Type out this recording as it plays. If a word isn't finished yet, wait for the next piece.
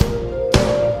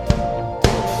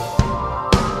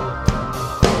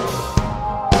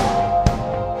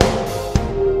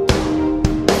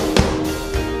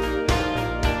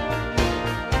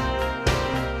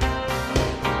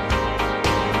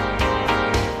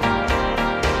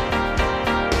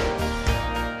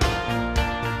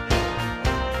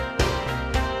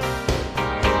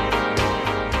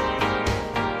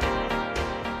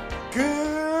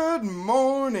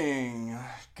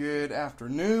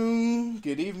afternoon,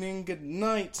 good evening, good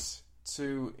night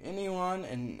to anyone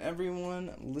and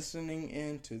everyone listening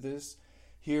into this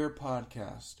here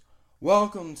podcast.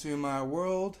 Welcome to my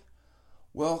world.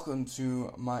 Welcome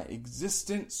to my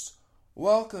existence.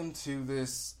 Welcome to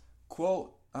this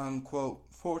quote-unquote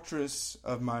fortress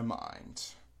of my mind.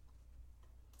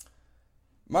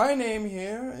 My name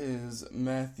here is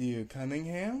Matthew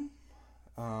Cunningham.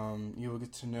 You will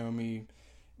get to know me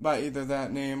by either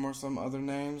that name or some other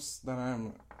names that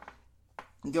I'm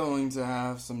going to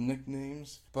have some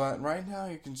nicknames. But right now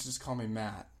you can just call me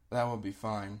Matt. That will be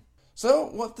fine. So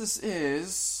what this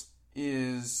is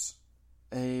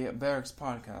a barracks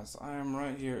podcast. I am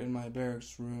right here in my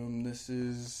barracks room. This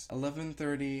is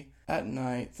 11:30 at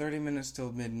night, 30 minutes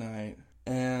till midnight.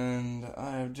 And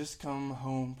I have just come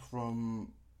home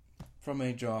from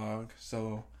a jog.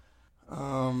 So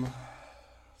I'm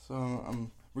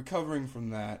recovering from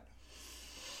that.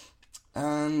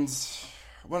 And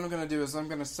what I'm going to do is I'm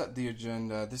going to set the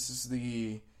agenda. This is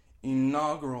the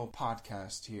inaugural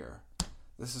podcast here.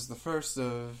 This is the first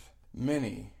of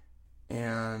many.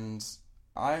 And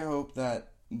I hope that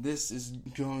this is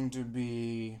going to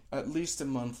be at least a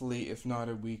monthly, if not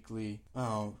a weekly,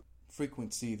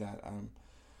 frequency that I'm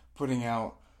putting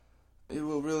out. It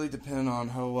will really depend on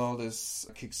how well this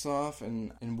kicks off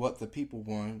and what the people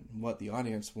want, what the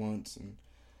audience wants,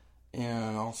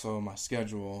 and also my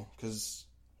schedule, because,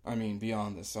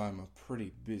 beyond this, I'm a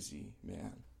pretty busy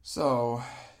man. So,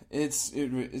 it's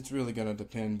really going to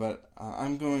depend, but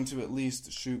I'm going to at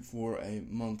least shoot for a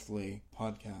monthly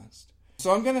podcast.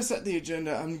 So I'm going to set the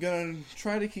agenda. I'm going to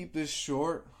try to keep this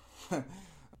short,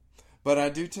 but I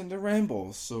do tend to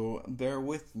ramble, so bear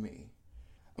with me.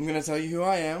 I'm going to tell you who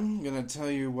I am. I'm going to tell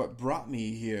you what brought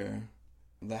me here,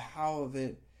 the how of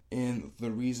it, and the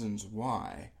reasons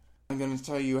why. I'm going to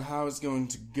tell you how it's going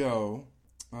to go,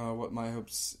 what my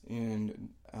hopes and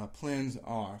plans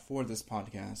are for this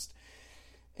podcast,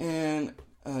 and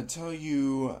tell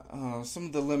you some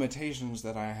of the limitations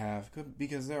that I have,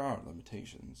 because there are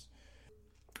limitations,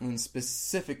 and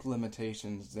specific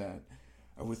limitations that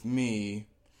are with me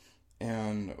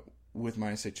and with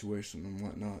my situation and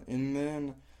whatnot. And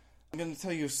then I'm going to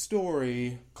tell you a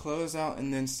story, close out,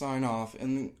 and then sign off.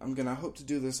 And I'm going to hope to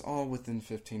do this all within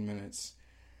 15 minutes.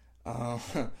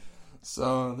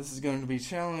 So this is going to be a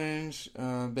challenge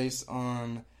based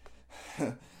on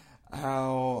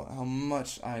how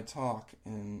much I talk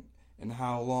and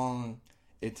how long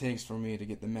it takes for me to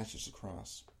get the message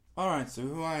across. Alright, so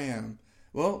who I am.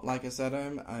 Well, like I said,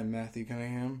 I'm Matthew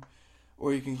Cunningham,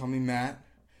 or you can call me Matt.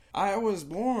 I was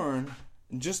born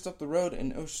just up the road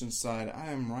in Oceanside.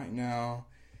 I am right now,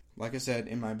 like I said,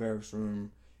 in my barracks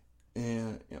room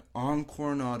on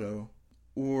Coronado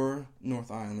or North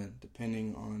Island,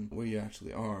 depending on where you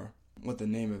actually are, what the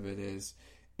name of it is.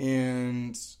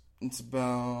 And it's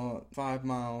about 5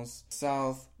 miles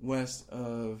southwest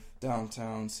of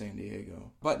downtown San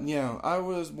Diego. But yeah, I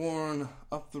was born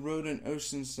up the road in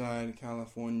Oceanside,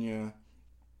 California.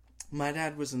 My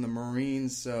dad was in the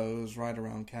Marines, so it was right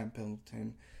around Camp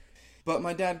Pendleton. But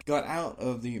my dad got out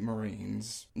of the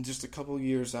Marines just a couple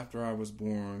years after I was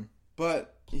born.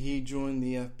 But he joined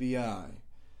the FBI.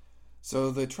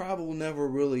 So the travel never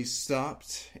really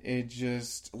stopped. It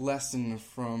just lessened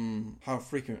from how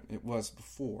frequent it was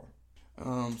before.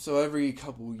 So every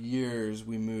couple years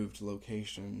we moved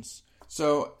locations.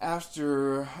 So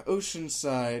after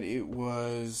Oceanside, it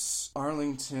was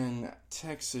Arlington,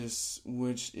 Texas,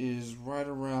 which is right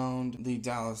around the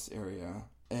Dallas area.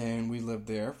 And we lived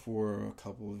there for a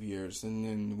couple of years. And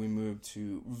then we moved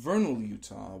to Vernal,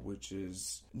 Utah, which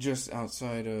is just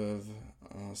outside of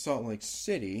Salt Lake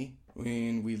City.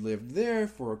 And we lived there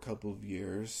for a couple of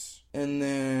years. And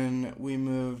then we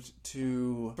moved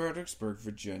to Fredericksburg,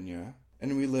 Virginia.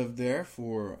 And we lived there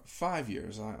for 5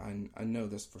 years. I know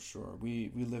this for sure.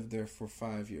 We lived there for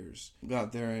 5 years.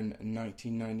 Got there in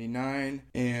 1999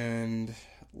 and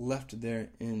left there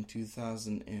in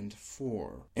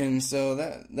 2004. And so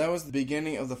that was the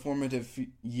beginning of the formative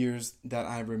years that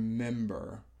I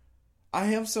remember. I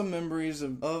have some memories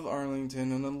of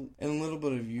Arlington and a little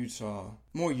bit of Utah.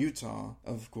 More Utah,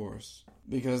 of course,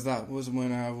 because that was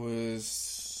when I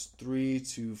was 3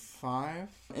 to 5.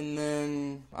 And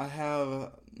then I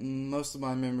have most of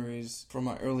my memories from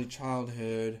my early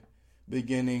childhood,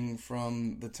 beginning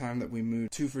from the time that we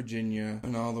moved to Virginia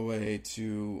and all the way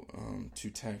to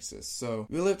Texas. So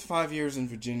we lived 5 years in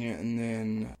Virginia, and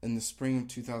then in the spring of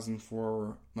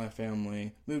 2004, my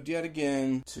family moved yet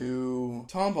again to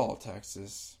Tomball,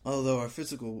 Texas, although our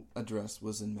physical address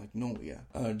was in Magnolia,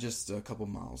 just a couple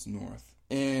miles north.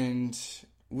 And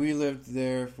we lived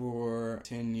there for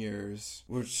 10 years,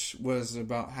 which was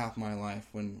about half my life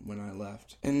when I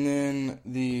left. And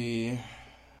then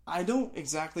I don't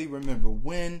exactly remember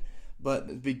when, but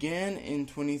it began in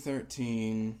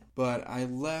 2013, but I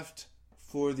left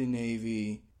for the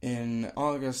Navy in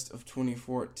August of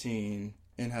 2014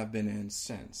 and have been in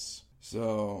since.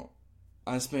 So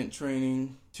I spent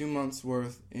training 2 months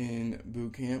worth in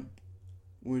boot camp,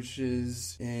 which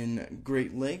is in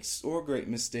Great Lakes, or Great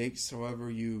Mistakes, however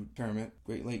you term it,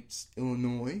 Great Lakes,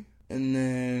 Illinois. And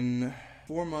then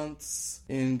 4 months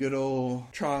in good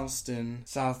old Charleston,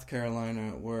 South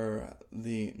Carolina, where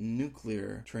the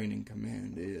Nuclear Training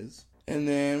Command is. And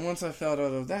then once I fell out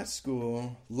of that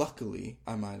school, luckily,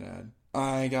 I might add,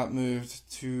 I got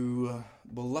moved to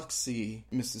Biloxi,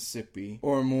 Mississippi,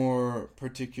 or more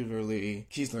particularly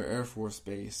Keesler Air Force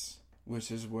Base, which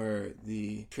is where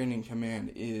the training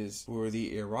command is for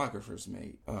the aerographers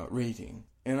rating.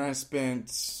 And I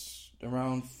spent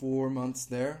around 4 months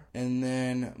there, and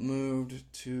then moved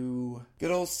to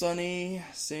good old sunny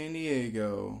San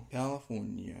Diego,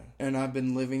 California. And I've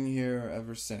been living here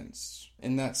ever since.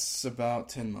 And that's about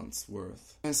 10 months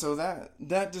worth. And so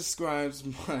that describes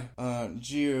my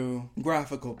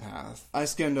geographical path. I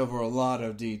skimmed over a lot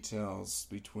of details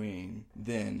between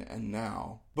then and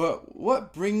now. But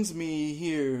what brings me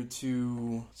here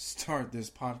to start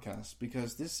this podcast?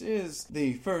 Because this is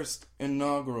the first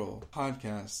inaugural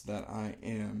podcast that I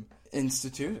am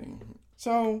instituting.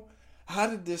 So, how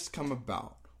did this come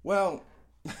about? Well,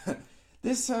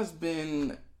 this has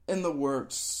been in the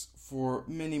works for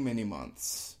many, many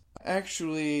months.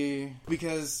 Actually,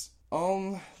 because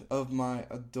all of my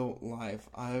adult life,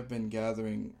 I have been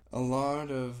gathering a lot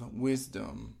of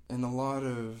wisdom and a lot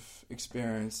of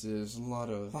experiences, a lot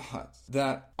of thoughts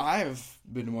that I've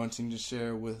been wanting to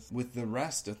share with the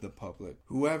rest of the public,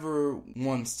 whoever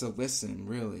wants to listen,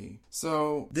 really.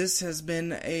 So this has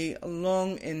been a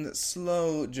long and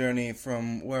slow journey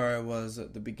from where I was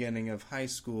at the beginning of high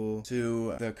school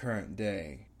to the current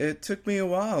day. It took me a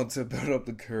while to build up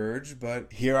the courage,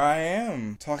 but here I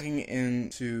am, talking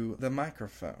into the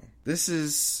microphone. This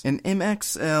is an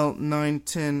MXL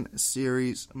 910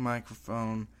 series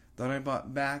microphone that I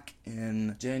bought back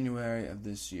in January of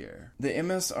this year. The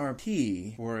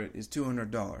MSRP for it is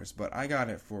 $200, but I got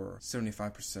it for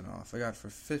 75% off. I got it for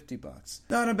 $50.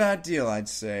 Not a bad deal, I'd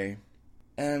say.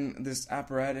 And this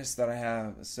apparatus that I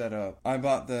have set up, I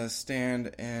bought the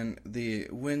stand and the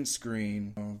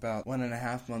windscreen about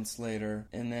 1.5 months later.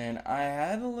 And then I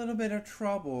had a little bit of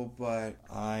trouble, but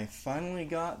I finally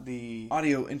got the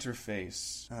audio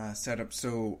interface set up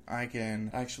so I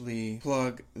can actually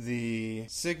plug the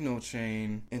signal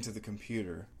chain into the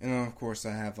computer. And then, of course,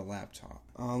 I have a laptop,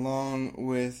 along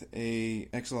with a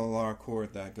XLR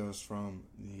cord that goes from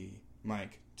the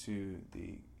mic to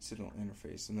the signal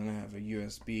interface, and then I have a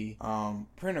USB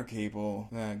printer cable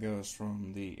that goes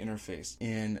from the interface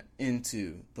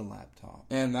into the laptop.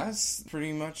 And that's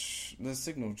pretty much the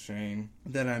signal chain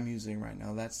that I'm using right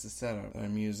now. That's the setup that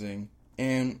I'm using.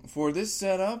 And for this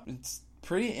setup, it's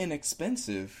pretty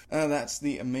inexpensive. That's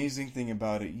the amazing thing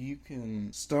about it. You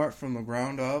can start from the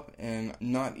ground up and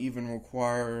not even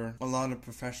require a lot of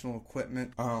professional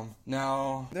equipment.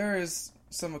 Now, there is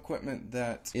some equipment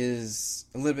that is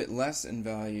a little bit less in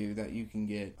value that you can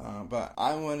get, but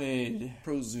I wanted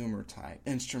prosumer type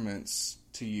instruments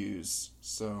to use,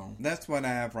 so that's what I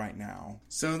have right now.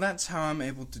 So that's how I'm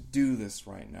able to do this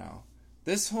right now.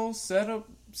 This whole setup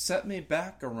set me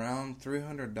back around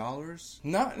 $300,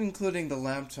 not including the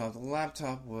laptop. The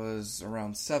laptop was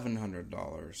around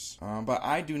 $700, but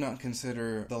I do not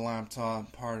consider the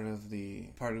laptop part of the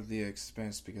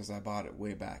expense because I bought it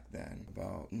way back then,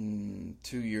 about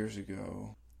 2 years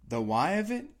ago. The why of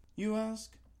it, you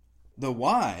ask? The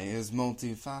why is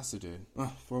multifaceted.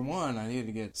 For one, I need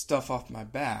to get stuff off my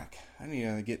back. I need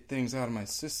to get things out of my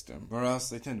system, or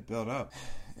else they tend to build up,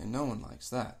 and no one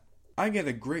likes that. I get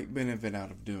a great benefit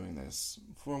out of doing this.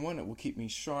 For one, it will keep me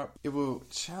sharp. It will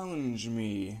challenge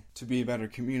me to be a better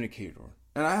communicator.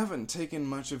 And I haven't taken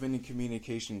much of any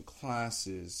communication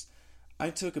classes. I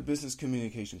took a business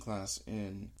communication class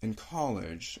in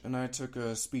college, and I took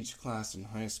a speech class in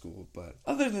high school, but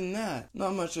other than that,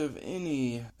 not much of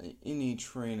any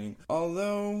training.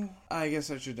 Although, I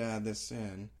guess I should add this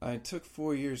in, I took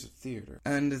 4 years of theater,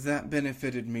 and that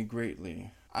benefited me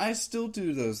greatly. I still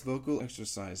do those vocal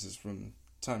exercises from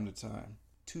time to time.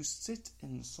 To sit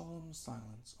in solemn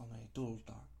silence on a dull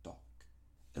dark dock.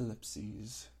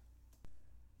 Ellipses.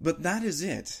 But that is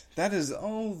it. That is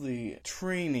all the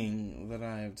training that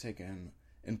I have taken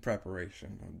in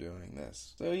preparation of doing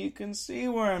this. So you can see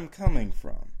where I'm coming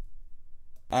from.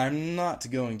 I'm not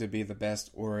going to be the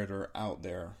best orator out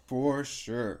there, for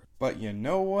sure. But you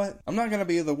know what? I'm not going to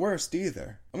be the worst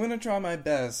either. I'm going to try my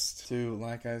best to,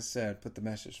 like I said, put the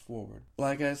message forward.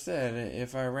 Like I said,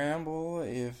 if I ramble,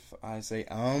 if I say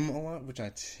a lot, which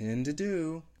I tend to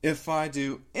do, if I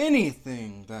do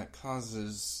anything that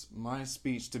causes my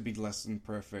speech to be less than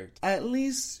perfect, at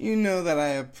least you know that I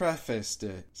have prefaced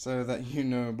it so that you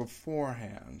know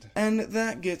beforehand. And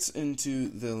that gets into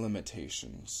the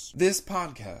limitations. This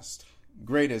podcast,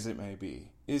 great as it may be,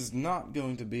 is not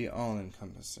going to be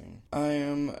all-encompassing. I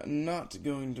am not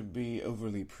going to be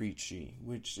overly preachy,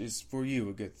 which is for you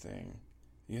a good thing.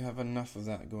 You have enough of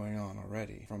that going on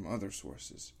already from other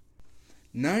sources.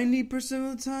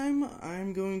 90% of the time,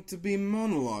 I'm going to be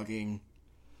monologuing.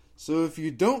 So if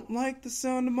you don't like the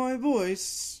sound of my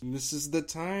voice, this is the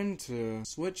time to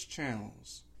switch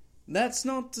channels. That's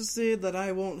not to say that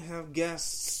I won't have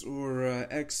guests or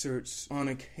excerpts on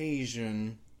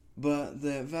occasion, but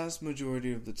the vast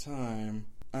majority of the time,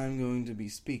 I'm going to be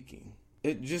speaking.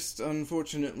 It just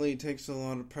unfortunately takes a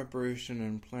lot of preparation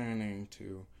and planning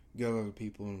to get other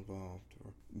people involved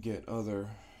or get other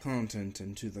content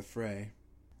into the fray.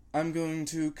 I'm going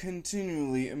to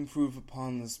continually improve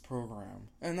upon this program,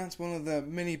 and that's one of the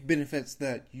many benefits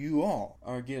that you all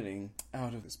are getting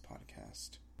out of this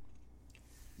podcast.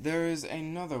 There is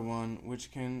another one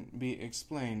which can be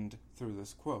explained through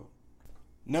this quote.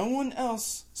 No one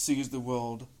else sees the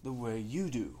world the way you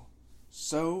do,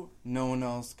 so no one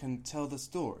else can tell the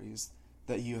stories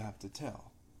that you have to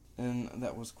tell. And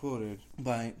that was quoted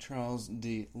by Charles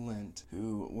D. Lint,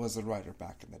 who was a writer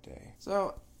back in the day.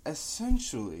 So,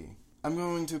 essentially, I'm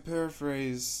going to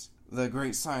paraphrase the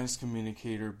great science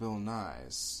communicator Bill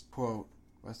Nye's quote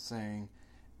by saying,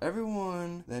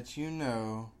 everyone that you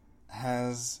know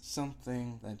has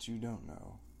something that you don't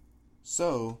know.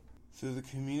 So, through the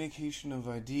communication of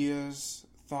ideas,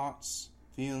 thoughts,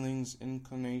 feelings,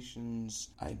 inclinations,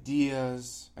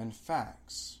 ideas, and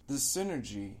facts, the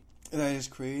synergy that is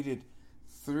created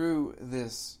through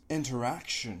this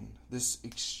interaction, this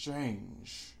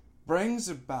exchange, brings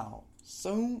about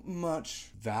so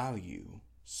much value,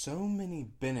 so many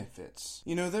benefits.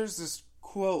 You know, there's this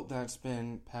quote that's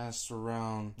been passed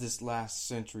around this last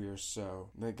century or so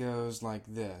that goes like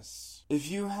this.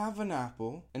 If you have an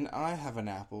apple, and I have an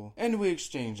apple, and we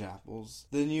exchange apples,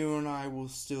 then you and I will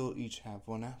still each have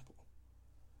one apple.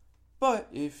 But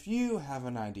if you have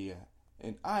an idea,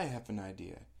 and I have an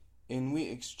idea, and we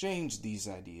exchange these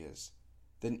ideas,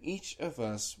 then each of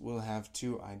us will have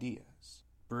 2 ideas.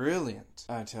 Brilliant,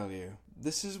 I tell you.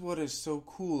 This is what is so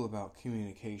cool about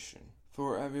communication.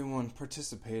 For everyone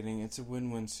participating, it's a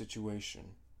win-win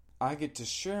situation. I get to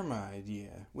share my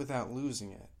idea without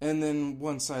losing it. And then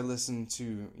once I listen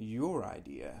to your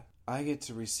idea, I get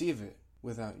to receive it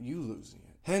without you losing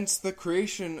it. Hence the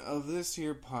creation of this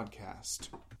here podcast.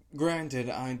 Granted,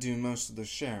 I do most of the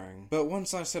sharing, but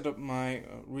once I set up my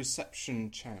reception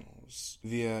channels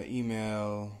via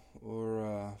email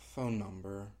or phone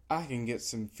number, I can get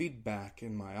some feedback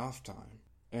in my off time.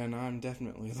 And I'm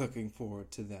definitely looking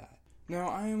forward to that. Now,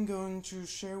 I am going to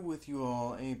share with you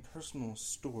all a personal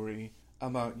story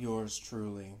about yours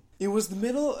truly. It was the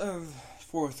middle of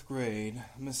 4th grade.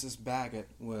 Mrs. Baggett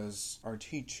was our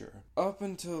teacher. Up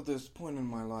until this point in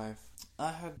my life,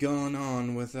 I had gone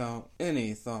on without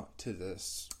any thought to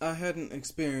this. I hadn't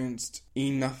experienced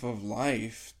enough of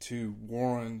life to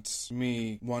warrant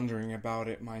me wondering about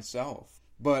it myself.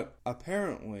 But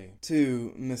apparently,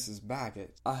 to Mrs.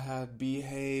 Baggett, I had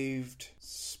behaved,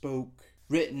 spoke,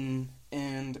 written,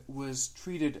 and was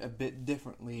treated a bit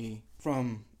differently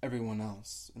from everyone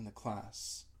else in the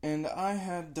class. And I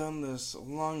had done this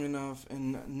long enough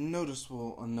and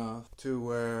noticeable enough to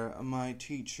where my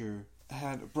teacher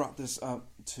had brought this up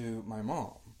to my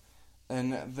mom.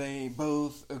 And they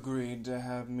both agreed to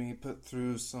have me put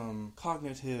through some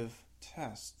cognitive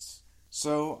tests.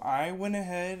 So I went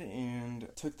ahead and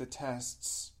took the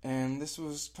tests, and this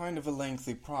was kind of a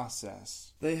lengthy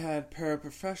process. They had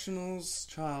paraprofessionals,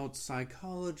 child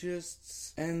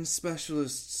psychologists, and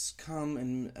specialists come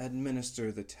and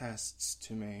administer the tests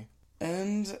to me.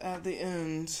 And at the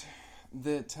end,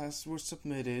 the tests were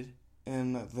submitted,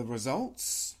 and the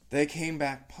results, they came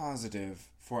back positive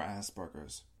for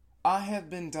Asperger's. I had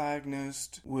been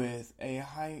diagnosed with a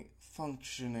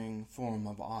high-functioning form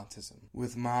of autism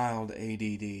with mild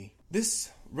ADD.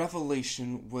 This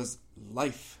revelation was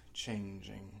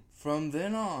life-changing From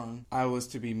then on, I was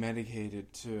to be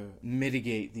medicated to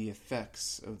mitigate the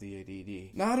effects of the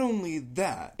ADD. Not only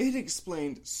that, it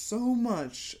explained so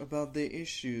much about the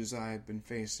issues I had been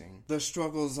facing, the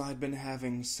struggles I'd been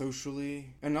having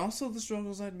socially, and also the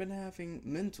struggles I'd been having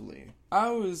mentally. I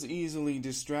was easily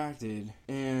distracted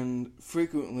and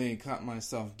frequently caught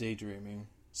myself daydreaming.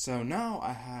 So now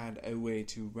I had a way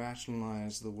to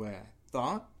rationalize the way I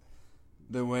thought,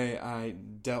 the way I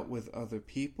dealt with other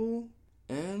people,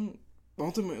 and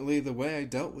ultimately the way I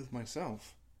dealt with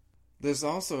myself. This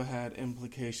also had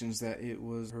implications that it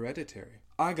was hereditary.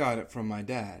 I got it from my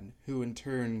dad, who in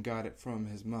turn got it from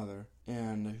his mother,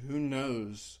 and who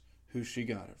knows who she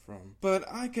got it from. But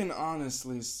I can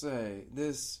honestly say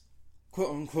this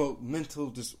quote-unquote mental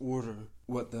disorder,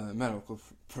 what the medical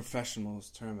professionals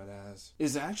term it as,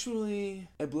 is actually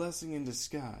a blessing in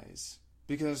disguise.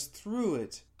 Because through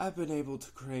it, I've been able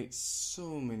to create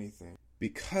so many things.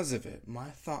 Because of it, my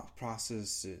thought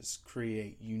processes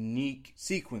create unique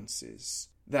sequences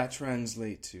that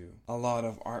translate to a lot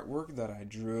of artwork that I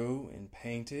drew and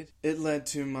painted. It led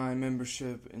to my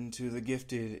membership into the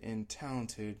Gifted and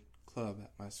Talented Club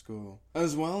at my school,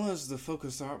 as well as the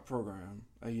Focus Art program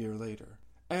a year later.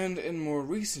 And in more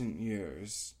recent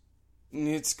years,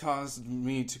 it's caused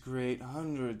me to create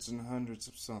hundreds and hundreds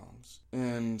of songs,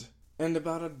 and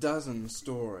about a dozen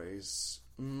stories,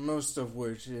 most of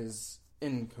which is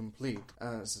incomplete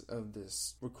as of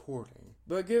this recording.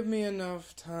 But give me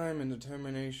enough time and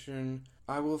determination,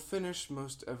 I will finish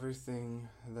most everything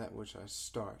that which I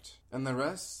start, and the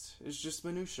rest is just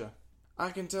minutia. I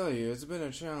can tell you, it's been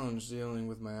a challenge dealing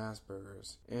with my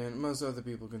Asperger's, and most other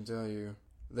people can tell you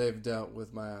they've dealt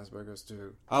with my Asperger's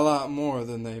too. A lot more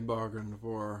than they bargained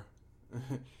for.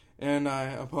 And I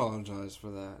apologize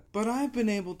for that. But I've been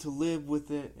able to live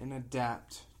with it and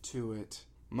adapt to it.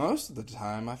 Most of the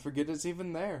time, I forget it's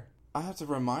even there. I have to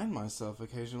remind myself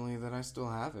occasionally that I still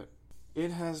have it.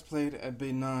 It has played a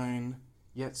benign,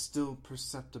 yet still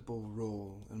perceptible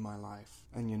role in my life.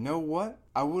 And you know what?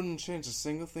 I wouldn't change a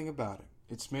single thing about it.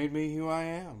 It's made me who I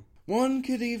am. One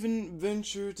could even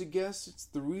venture to guess it's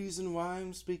the reason why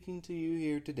I'm speaking to you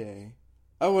here today.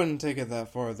 I wouldn't take it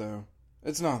that far, though.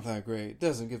 It's not that great. It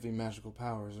doesn't give me magical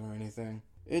powers or anything.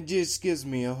 It just gives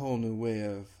me a whole new way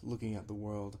of looking at the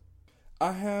world.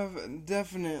 I have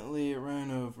definitely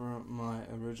ran over my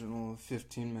original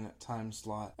 15-minute time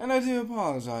slot, and I do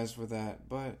apologize for that,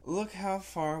 but look how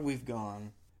far we've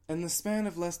gone. In the span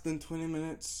of less than 20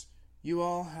 minutes, you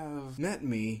all have met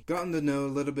me, gotten to know a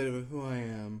little bit of who I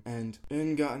am,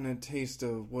 and gotten a taste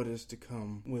of what is to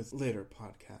come with later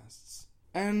podcasts.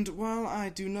 And while I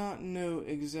do not know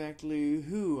exactly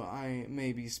who I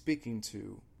may be speaking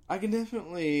to, I can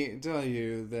definitely tell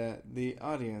you that the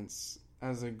audience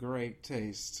has a great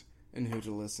taste in who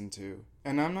to listen to.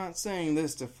 And I'm not saying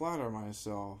this to flatter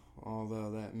myself,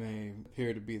 although that may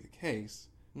appear to be the case.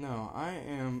 No, I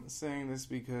am saying this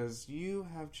because you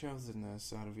have chosen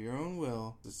this out of your own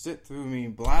will to sit through me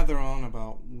blather on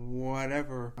about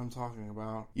whatever I'm talking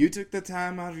about. You took the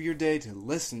time out of your day to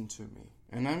listen to me,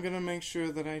 and I'm going to make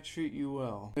sure that I treat you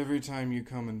well every time you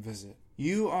come and visit.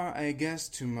 You are a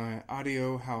guest to my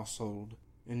audio household,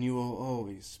 and you will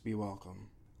always be welcome.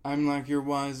 I'm like your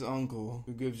wise uncle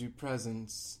who gives you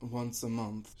presents once a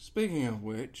month. Speaking of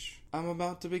which, I'm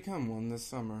about to become one this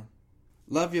summer.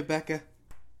 Love you, Becca.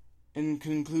 In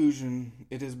conclusion,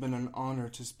 it has been an honor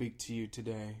to speak to you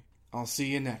today. I'll see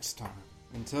you next time.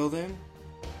 Until then,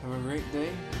 have a great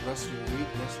day, rest of your week,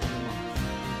 rest of your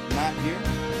month. Matt here,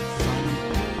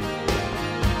 signing off.